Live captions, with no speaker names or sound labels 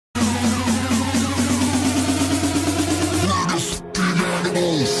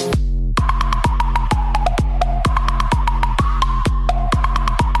Hey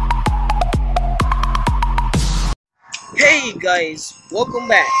guys, welcome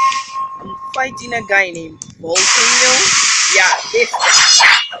back. I'm fighting a guy named Volcano. Yeah, this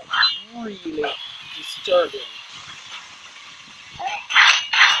guy really disturbing.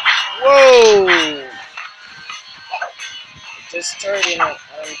 Whoa! Just starting it. I'm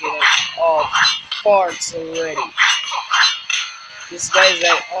getting all parts already. This guy's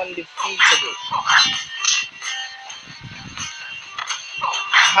like undefeatable.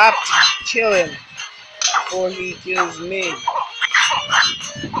 I have to kill him before he kills me.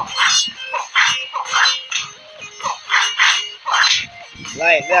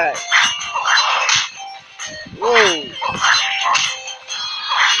 Like that. Whoa.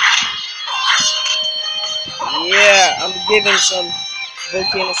 Yeah, I'm giving some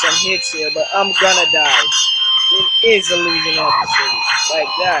Volcano some hits here, but I'm gonna die. It is a losing episode. Like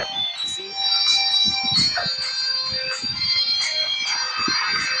that. See?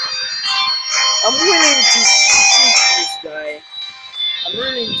 I'm willing to shoot this guy. I'm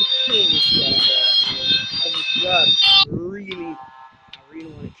willing to kill this guy, but as a god, I really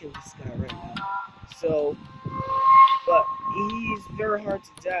want to kill this guy right now. So, but he's very hard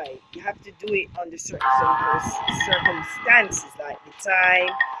to die. You have to do it under certain circumstances, like the time.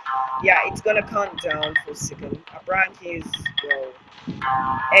 Yeah, it's gonna count down for a second. I brought his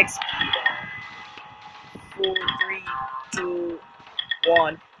XP down. 4, 3, 2,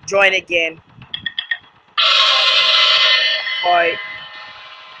 1. Join again. Fight.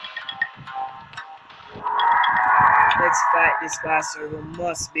 Let's fight this bastard. We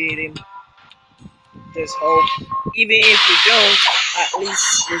must beat him. Just hope. Even if we don't, at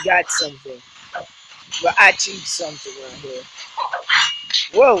least we got something. We achieved something right here.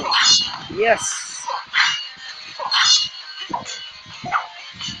 Whoa! Yes!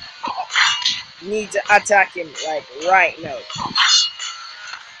 Need to attack him like right now.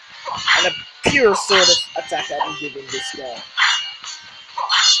 And a pure sort of attack I'm giving this guy.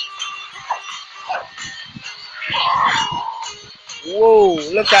 Whoa,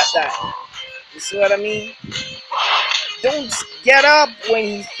 look at that. You see what I mean? Don't get up when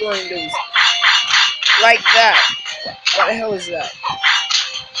he's throwing those. Like that. What the hell is that?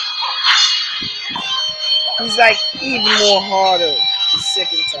 He's like even more harder the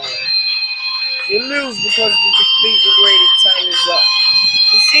second time. You lose because the defeat rated time is up.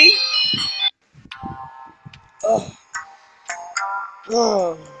 You see? Oh.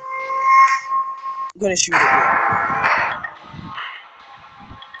 Oh. I'm gonna shoot again.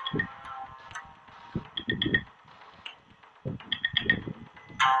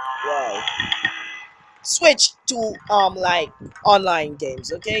 Wow. Switch to like online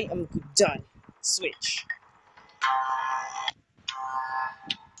games, okay? I'm done. Switch.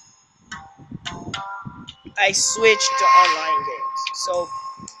 I switched to online games. So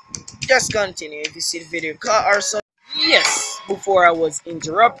just continue if you see the video cut or something. Yes, before I was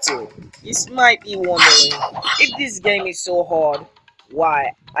interrupted. You might be wondering if this game is so hard,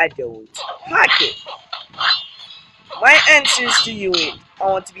 why I don't hack it. My answer is to you it. I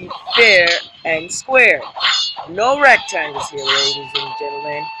want to be fair and square. No rectangles here, ladies and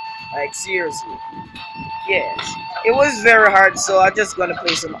gentlemen. Like seriously. Yes. It was very hard, so I'm just gonna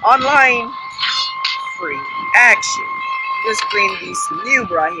play some online free action. Just playing this noob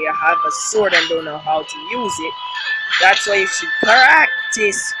right here. I have a sword and don't know how to use it. That's why you should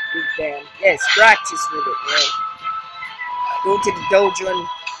practice with them. Yes, practice with it, man. Go to the dojo and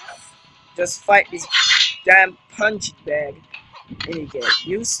just fight this damn punch bag and you get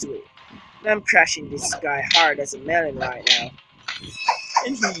used to it. And I'm crashing this guy hard as a melon right now.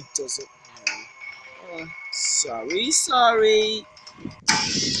 And he doesn't know. Sorry.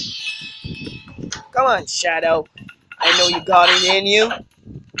 Come on, Shadow. I know you got it in you.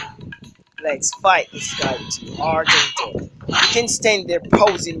 Let's fight this guy too hard and dead. You can stand there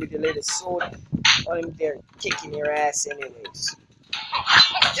posing with your little sword on him there kicking your ass anyways.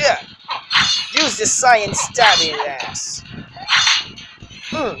 Yeah. Use the science stab in your ass.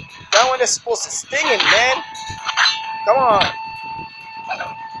 That one is supposed to sting him, man. Come on.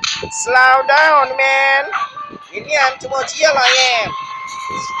 Slow down, man. You yam too much yellow yam.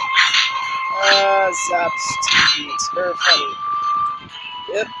 Zaps TV. It's very funny.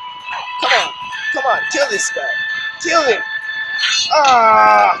 Yep. Come on. Kill this guy. Kill him.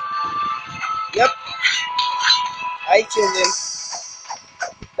 Yep. I killed him.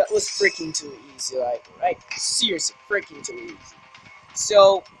 That was freaking too easy, right? Seriously, freaking too easy.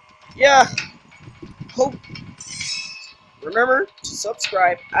 So, yeah. Remember to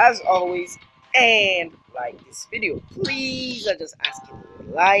subscribe as always and like this video. Please, I just ask you.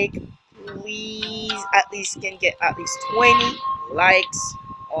 like. Please, at least can get at least 20 likes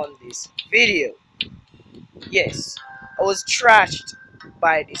on this video. Yes, I was trashed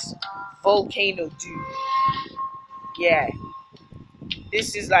by this Volcano dude. Yeah,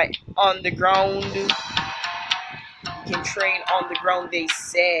 this is like underground. You can train on the ground, they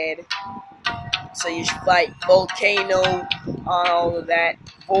said. So you should fight Volcano on all of that.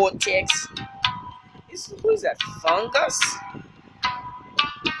 Vortex. Who is that? Fungus?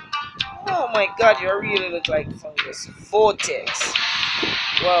 Oh my god, you really look like Fungus. Vortex.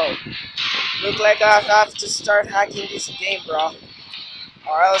 Well, look like I have to start hacking this game, bro.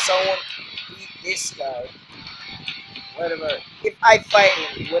 Or else I won't beat this guy. Whatever. If I fight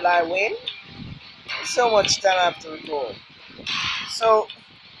him, will I win? So much time I have to record. So,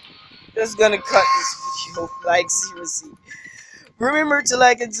 just gonna cut this video. Like, seriously. Remember to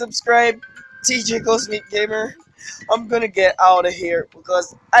like and subscribe. TJ Cosmic Gamer. I'm gonna get out of here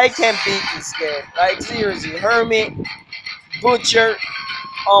because I can't beat this game. Like, seriously. Hermit, Butcher,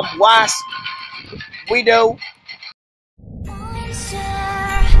 Wasp, Widow.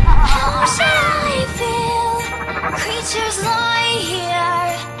 How shall I feel? Creatures lie here.